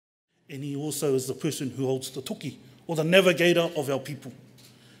and he also is the person who holds the toki, or the navigator of our people.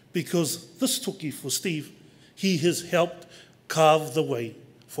 Because this toki for Steve, he has helped carve the way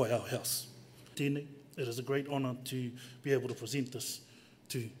for our house. Tēnei, it is a great honour to be able to present this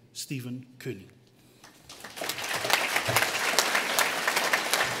to Stephen Kearney.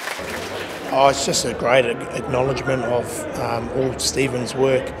 Oh, it's just a great acknowledgement of all Stephen's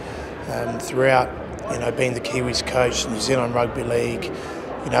work throughout, being the Kiwis coach, New Zealand Rugby League.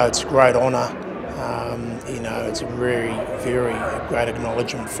 It's a great honour. It's a very, very great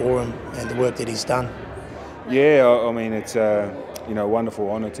acknowledgement for him and the work that he's done. Yeah, I mean, it's a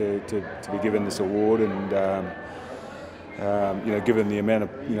wonderful honour to be given this award, and given the amount of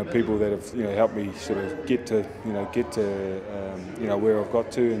people that have helped me sort of get to where I've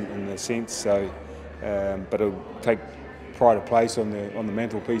got to in a sense. So, but it'll take pride of place on the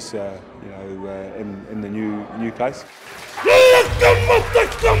mantelpiece, in the new place.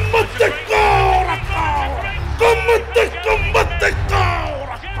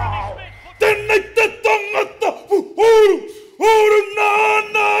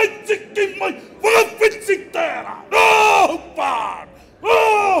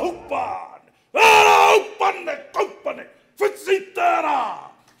 Company,